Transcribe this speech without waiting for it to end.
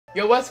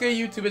Yo, what's good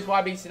YouTube? It's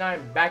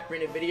YBC9 back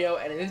bringing a video,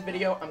 and in this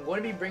video I'm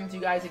going to be bringing to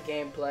you guys a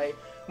gameplay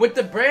with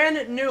the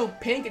brand new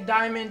Pink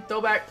Diamond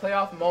Throwback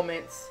Playoff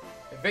Moments,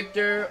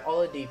 Victor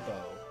Oladipo.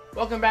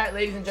 Welcome back,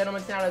 ladies and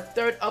gentlemen, to now the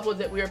third upload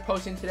that we are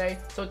posting today.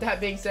 So with that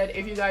being said,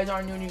 if you guys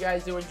are new and you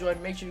guys do enjoy,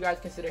 make sure you guys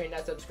consider hitting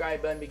that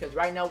subscribe button, because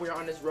right now we are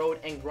on this road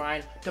and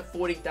grind to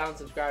 40,000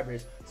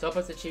 subscribers. So help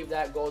us achieve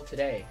that goal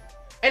today.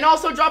 And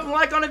also dropping a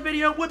like on the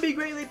video would be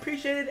greatly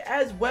appreciated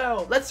as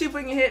well. Let's see if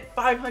we can hit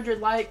 500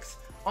 likes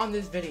on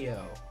this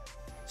video.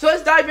 So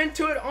let's dive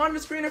into it. On the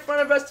screen in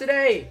front of us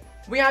today,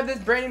 we have this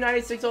brand new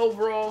 96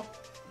 overall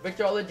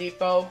Victor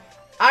Oladipo.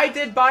 I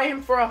did buy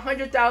him for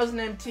 100,000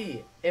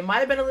 MT. It might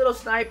have been a little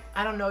snipe,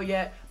 I don't know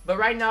yet, but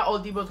right now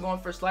Oladipo's going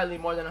for slightly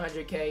more than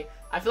 100k.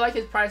 I feel like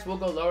his price will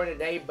go lower in a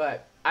day,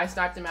 but I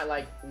sniped him at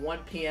like 1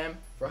 p.m.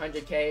 for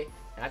 100k,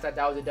 and I thought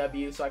that was a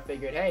W, so I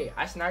figured, hey,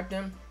 I sniped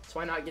him, so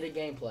why not get a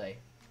gameplay?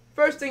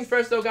 First things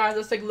first though, guys,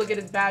 let's take a look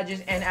at his badges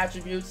and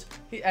attributes,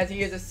 as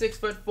he is a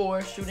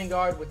 6'4" shooting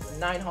guard with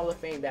 9 Hall of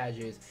Fame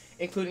badges,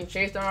 including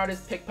chase down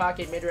artist,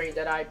 pickpocket, mid-range,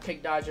 deadeye,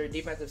 pick dodger,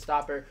 defensive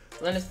stopper,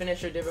 relentless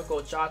finisher,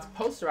 difficult shots,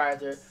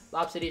 posterizer,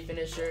 lob city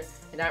finisher,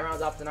 and that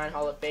rounds off the 9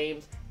 Hall of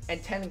Fames,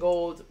 and 10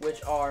 golds,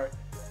 which are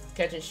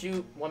catch and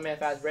shoot, one-man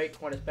fast break,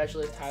 corner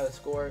specialist, tireless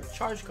scorer,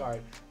 charge card,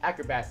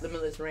 acrobat,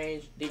 limitless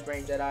range, deep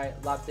range deadeye,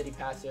 lob city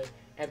passer,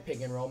 and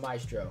pick and roll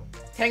maestro.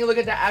 Taking a look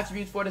at the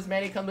attributes for this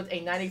man, he comes with a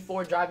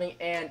 94 driving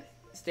and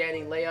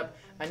standing layup,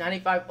 a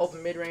 95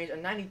 open mid-range, a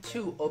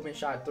 92 open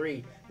shot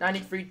 3, 90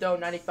 free throw,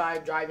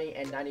 95 driving,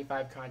 and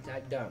 95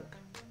 contact dunk.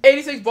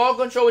 86 ball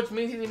control, which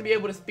means he's going to be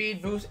able to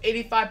speed boost,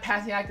 85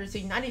 passing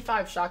accuracy,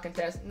 95 shot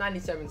contest,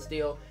 97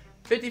 steal,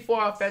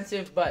 54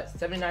 offensive, but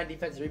 79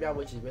 defensive rebound,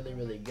 which is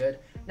really good.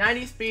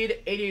 90 speed,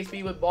 88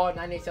 speed with ball,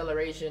 90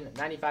 acceleration,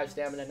 95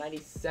 stamina,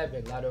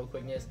 97 lateral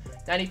quickness,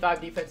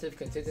 95 defensive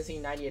consistency,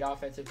 98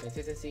 offensive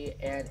consistency,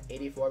 and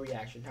 84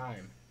 reaction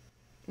time.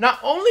 Not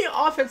only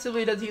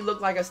offensively does he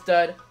look like a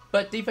stud,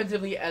 but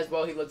defensively as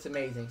well he looks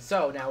amazing.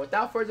 So now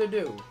without further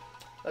ado,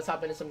 let's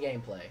hop into some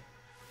gameplay.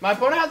 My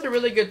opponent has a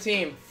really good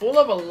team, full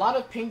of a lot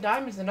of pink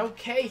diamonds, and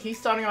okay, he's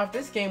starting off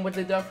this game with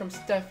the dunk from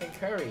Stephen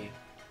Curry.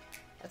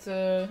 That's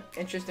an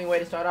interesting way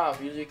to start off.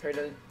 Usually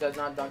Curry does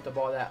not dunk the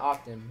ball that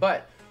often.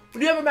 But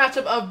we do have a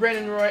matchup of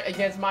Brandon Roy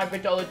against my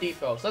Victor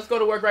Oladipo. So let's go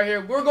to work right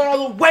here. We're going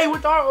all the way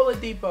with our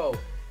Oladipo.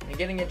 And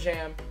getting a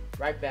jam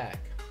right back.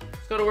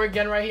 Let's go to work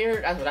again right here.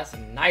 That's a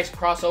nice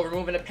crossover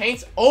move, and the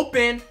paint's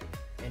open.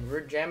 And we're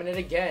jamming it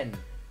again.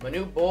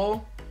 Manute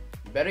Bull,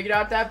 you better get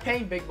out that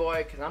paint, big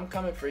boy, because I'm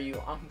coming for you.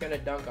 I'm going to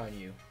dunk on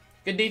you.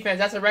 Good defense.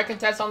 That's a red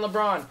contest on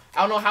LeBron. I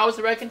don't know how it's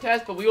a red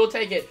contest, but we will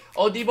take it.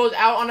 Oladipo's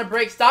out on the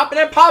break. Stopping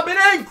and popping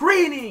and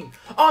greening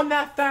on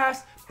that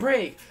fast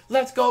break.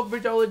 Let's go,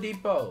 Victor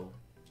Oladipo.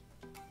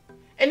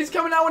 And he's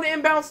coming out with an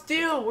inbound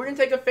steal. We're going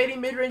to take a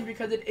fading mid-range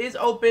because it is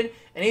open,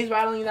 and he's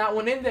rattling that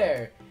one in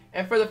there.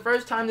 And for the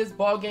first time this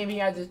ball game, he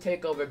has his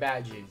takeover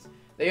badges.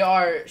 They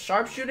are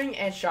sharpshooting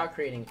and shot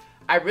creating.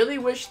 I really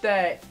wish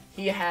that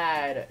he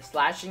had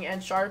slashing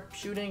and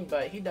sharpshooting,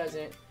 but he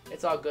doesn't.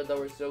 It's all good though,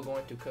 we're still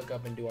going to cook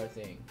up and do our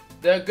thing.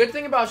 The good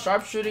thing about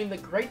sharpshooting, the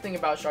great thing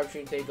about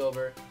sharpshooting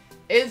takeover,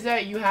 is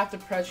that you have to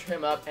pressure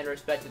him up and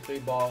respect the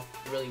 3-ball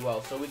really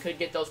well. So we could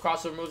get those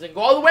crossover moves and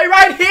go all the way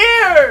right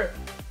here!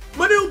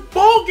 Manute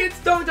Bull gets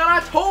dunked on.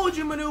 I told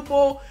you, Manute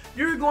Bull,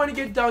 you're going to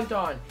get dunked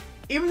on.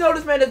 Even though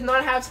this man does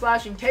not have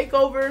slashing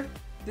takeover,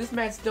 this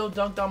man still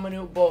dunked on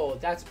Manute Bull.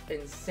 That's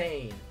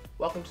insane.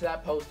 Welcome to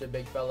that poster,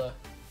 big fella.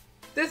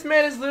 This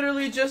man is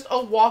literally just a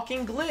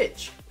walking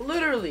glitch.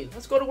 Literally.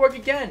 Let's go to work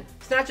again.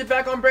 Snatch it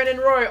back on Brandon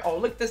Roy. Oh,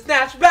 look at the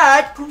snatch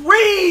back.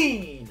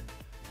 Green!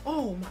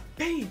 Oh, my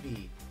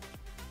baby.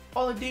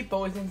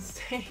 Oladipo is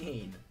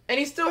insane. And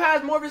he still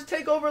has more of his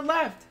takeover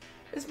left.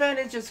 This man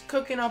is just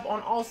cooking up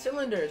on all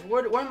cylinders.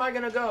 Where am I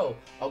going to go?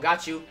 Oh,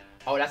 got you.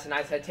 Oh, that's a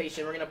nice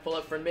hesitation. We're going to pull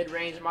up for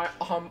mid-range. My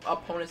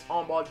opponent's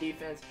on-ball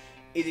defense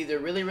is either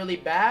really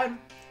bad,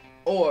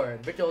 or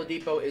Victor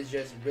Oladipo is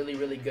just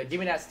really good. Give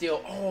me that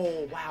steal.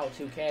 Oh, wow,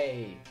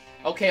 2K.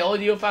 Okay,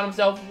 Oladipo found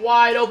himself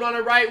wide open on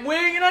the right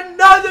wing, and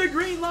another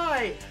green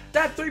light.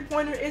 That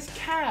three-pointer is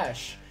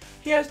cash.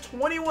 He has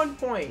 21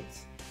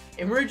 points.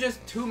 And we're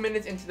just 2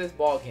 minutes into this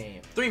ball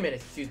game. 3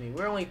 minutes, excuse me.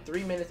 We're only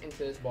 3 minutes into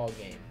this ball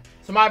game.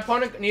 So my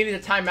opponent needed a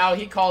timeout.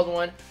 He called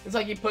one. Looks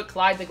like he put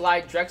Clyde the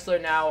Glide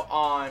Drexler now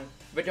on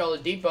Victor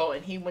Oladipo,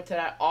 and he went to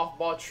that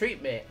off-ball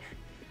treatment.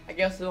 I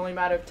guess it's only a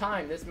matter of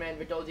time. This man,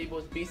 Victor Oladipo,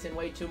 is beasting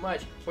way too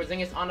much.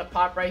 Porzingis on the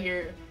pop right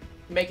here,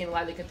 making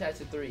lightly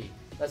contested 3.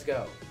 Let's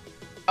go.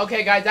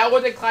 Okay, guys, that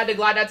wasn't Clyde the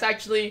Glide. That's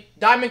actually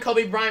Diamond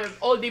Kobe Bryant with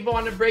Oladipo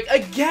on the break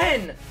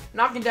again,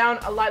 knocking down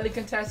a lightly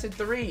contested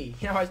 3.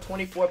 He now has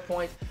 24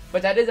 points,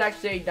 but that is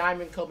actually a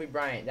Diamond Kobe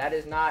Bryant. That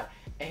is not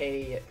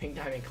a Pink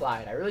Diamond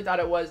Clyde. I really thought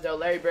it was, though.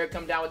 Larry Bird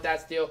come down with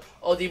that steal.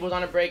 Oladipo's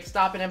on the break,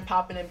 stopping and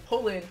popping and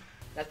pulling.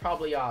 That's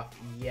probably off.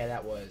 Yeah,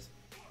 that was.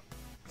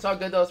 It's all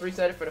good though. Let's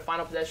reset it for the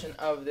final possession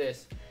of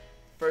this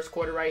first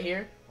quarter right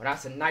here. Well,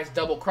 that's a nice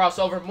double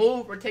crossover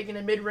move. We're taking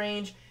the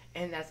mid-range,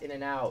 and that's in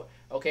and out.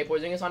 Okay,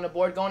 Porzingis on the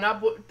board, going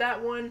up with that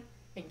one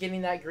and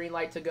getting that green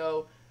light to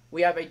go.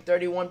 We have a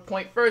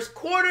 31-point first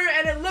quarter,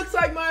 and it looks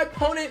like my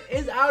opponent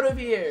is out of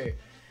here.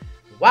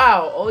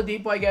 Wow,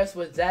 Oladipo, I guess,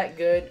 was that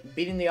good,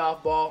 beating the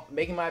off ball,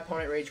 making my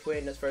opponent rage quit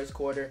in this first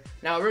quarter.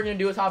 Now, what we're going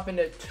to do is hop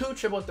into 2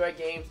 triple threat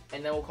games,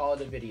 and then we'll call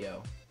it a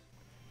video.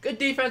 Good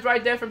defense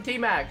right there from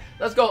T-Mac.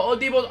 Let's go.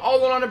 Oladipo's all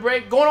going on a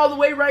break, going all the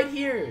way right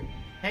here.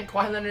 And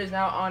Kawhi Leonard is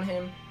now on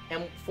him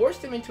and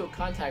forced him into a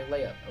contact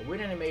layup. A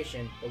weird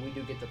animation, but we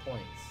do get the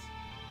points.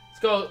 Let's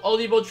go.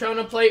 Oladipo trailing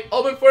the plate,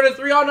 open for the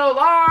 3 on the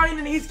line,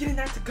 and he's getting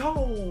that to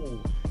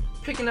go.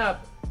 Picking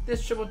up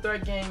this triple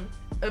threat game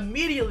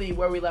immediately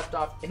where we left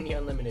off in the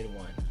unlimited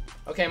one.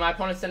 Okay, my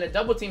opponent sent a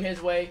double team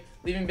his way,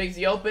 leaving Big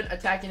Z open,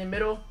 attacking the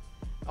middle.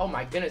 Oh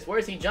my goodness, where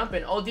is he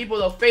jumping? Oladipo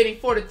though fading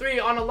for the 3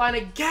 on the line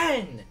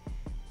again.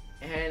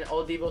 And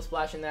Oladipo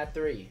splashing that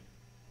 3.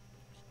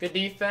 Good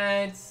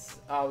defense.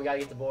 Oh, we gotta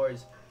get the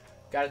boards.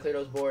 Gotta clear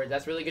those boards.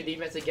 That's really good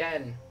defense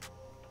again.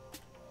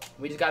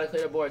 We just gotta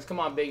clear the boards. Come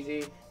on, Big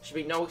Z. Should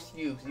be no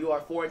excuse. You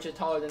are 4 inches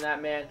taller than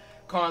that man.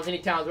 Carl-Anthony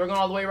Towns. We're going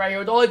all the way right here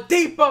with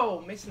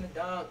Oladipo. Missing the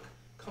dunk.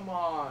 Come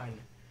on.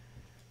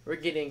 We're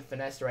getting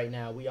finessed right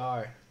now. We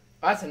are.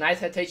 Oh, that's a nice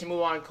hesitation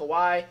move on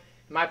Kawhi.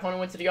 My opponent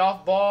went to the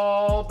off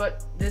ball,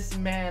 but this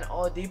man,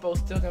 Oladipo,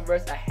 still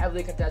converts a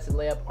heavily contested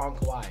layup on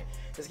Kawhi.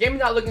 This game is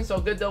not looking so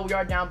good, though. We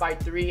are down by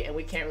 3, and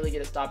we can't really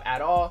get a stop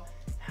at all.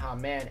 Oh,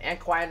 man. And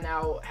Kawhi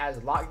now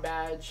has lock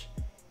badge.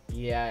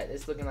 Yeah,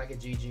 it's looking like a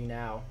GG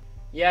now.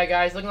 Yeah,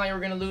 guys, looking like we're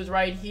going to lose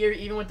right here,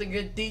 even with the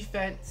good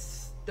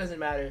defense. Doesn't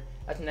matter.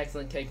 That's an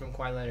excellent take from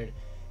Kawhi Leonard.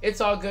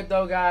 It's all good,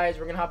 though, guys.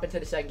 We're going to hop into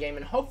the second game,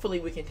 and hopefully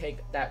we can take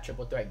that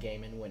triple threat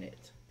game and win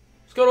it.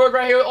 Let's go to work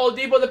right here with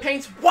Oladipo. The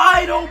paint's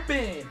wide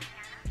open.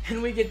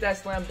 And we get that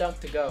slam dunk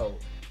to go.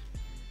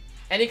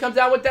 And he comes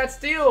out with that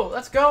steal.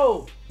 Let's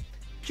go.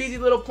 Cheesy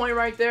little point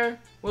right there.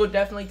 We'll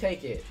definitely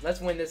take it. Let's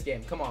win this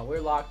game. Come on.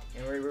 We're locked,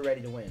 and we're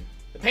ready to win.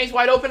 The paint's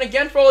wide open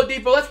again for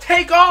Oladipo. Let's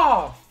take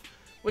off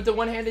with the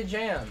one-handed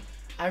jam.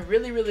 I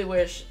really, really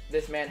wish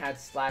this man had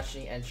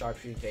slashing and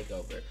sharpshooting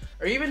takeover.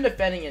 Or even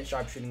defending and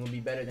sharpshooting would be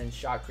better than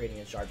shot creating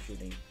and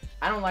sharpshooting.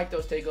 I don't like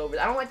those takeovers.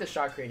 I don't like the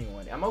shot creating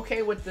one. I'm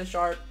okay with the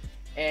sharp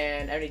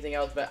and everything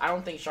else, but I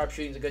don't think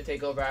sharpshooting is a good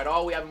takeover at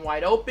all. We have him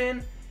wide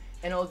open,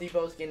 and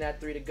Oladipo's getting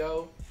that 3 to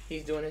go.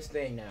 He's doing his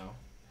thing now.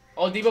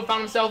 Oladipo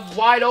found himself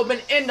wide open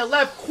in the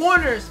left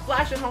corner,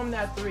 splashing home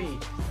that 3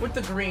 with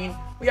the green.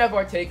 We have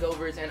our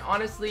takeovers, and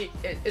honestly,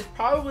 it's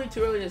probably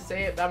too early to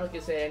say it, but I'm just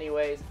going to say it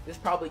anyways. This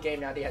is probably game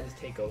now that he has his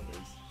takeovers.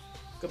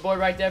 Good boy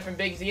right there from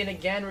Big Z, and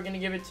again, we're going to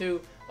give it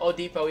to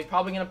Oladipo. He's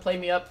probably going to play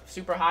me up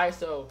super high,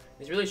 so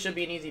this really should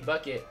be an easy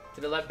bucket.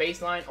 To the left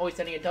baseline. Oh, he's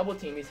sending a double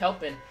team. He's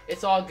helping.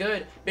 It's all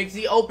good. Big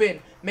Z open,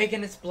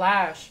 making a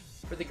splash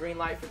for the green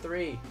light for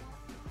 3.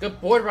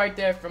 Good board right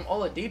there from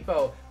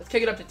Oladipo. Let's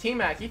kick it up to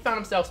T-Mac. He found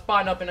himself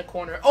spotting up in the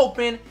corner,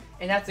 open,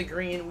 and that's a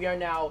green. We are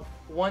now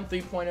 1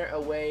 3-pointer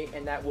away,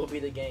 and that will be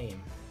the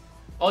game.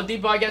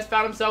 Oladipo, I guess,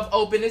 found himself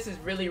open. This is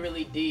really,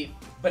 really deep,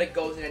 but it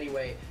goes in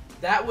anyway.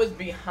 That was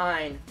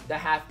behind the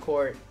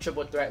half-court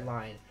triple threat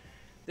line.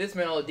 This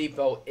man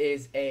Oladipo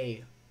is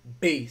a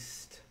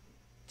beast.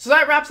 So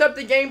that wraps up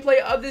the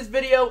gameplay of this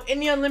video. In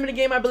the unlimited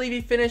game, I believe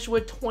he finished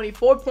with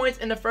 24 points.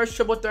 In the first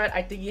triple threat,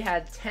 I think he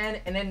had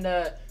 10. And in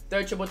the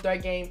third triple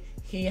threat game,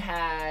 he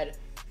had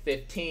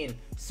 15.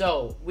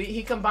 So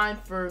he combined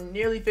for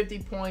nearly 50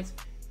 points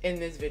in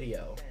this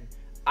video.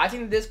 I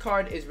think this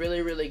card is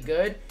really, really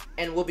good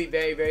and will be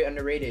very, very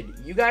underrated.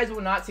 You guys will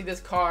not see this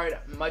card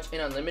much in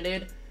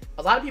unlimited.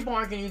 A lot of people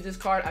aren't going to use this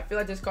card. I feel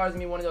like this card is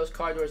going to be one of those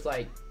cards where it's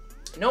like,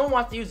 no one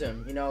wants to use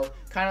him, you know,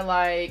 kind of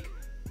like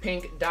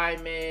Pink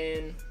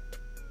Diamond,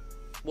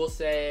 we'll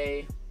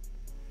say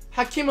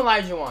Hakeem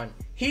Olajuwon.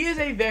 He is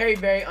a very,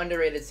 very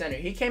underrated center.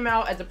 He came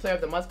out as a player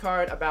of the month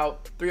card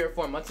about 3 or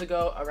 4 months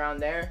ago, around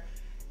there.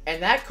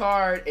 And that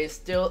card is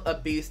still a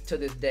beast to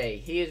this day.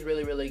 He is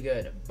really, really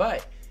good.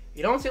 But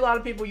you don't see a lot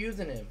of people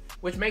using him,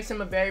 which makes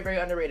him a very, very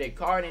underrated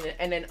card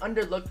and an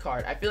underlooked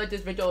card. I feel like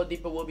this Victor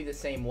Oladipo will be the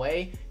same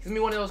way. He's going to be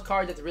one of those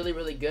cards that's really,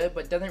 really good,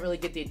 but doesn't really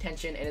get the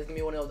attention, and it's going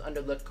to be one of those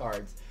underlooked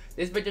cards.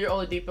 This Victor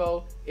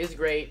Oladipo is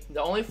great.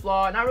 The only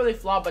flaw, not really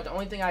flaw, but the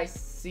only thing I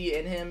see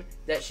in him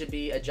that should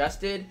be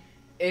adjusted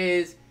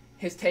is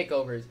his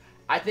takeovers.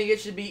 I think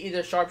it should be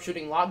either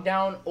sharpshooting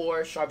lockdown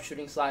or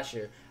sharpshooting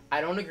slasher. I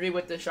don't agree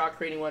with the shot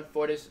creating one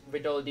for this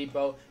Victor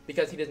Oladipo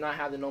because he does not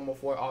have the normal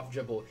 4 off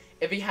dribble.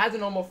 If he has a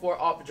normal 4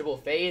 off dribble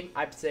fade,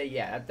 I'd say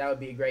yeah, that would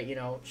be a great, you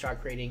know,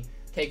 shot creating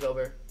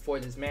takeover for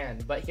this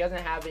man. But he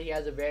doesn't have it. He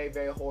has a very,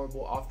 very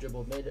horrible off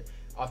dribble mid,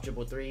 off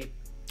dribble 3.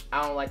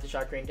 I don't like the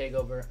shot creating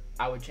takeover.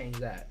 I would change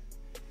that.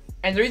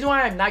 And the reason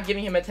why I'm not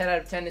giving him a 10 out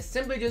of 10 is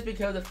simply just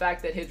because of the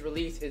fact that his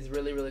release is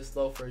really, really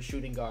slow for a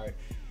shooting guard.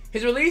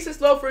 His release is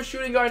slow for a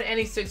shooting guard, and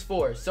he's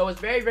 6'4", so it's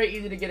very, very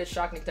easy to get a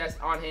shot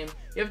contest on him.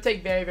 You have to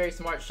take very, very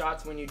smart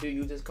shots when you do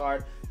use this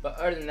card. But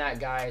other than that,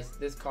 guys,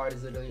 this card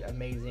is literally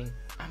amazing.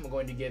 I'm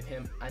going to give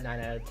him a 9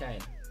 out of 10.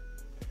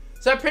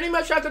 So that pretty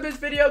much wraps up this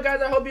video, guys.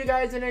 I hope you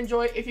guys did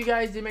enjoy. If you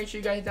guys did, make sure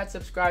you guys hit that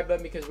subscribe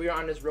button because we are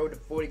on this road to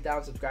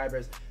 40,000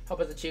 subscribers. Help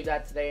us achieve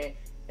that today.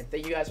 And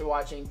thank you guys for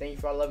watching. Thank you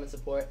for all love and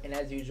support. And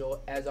as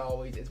usual, as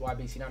always, it's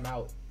YBC and I'm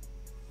out.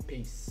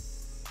 Peace.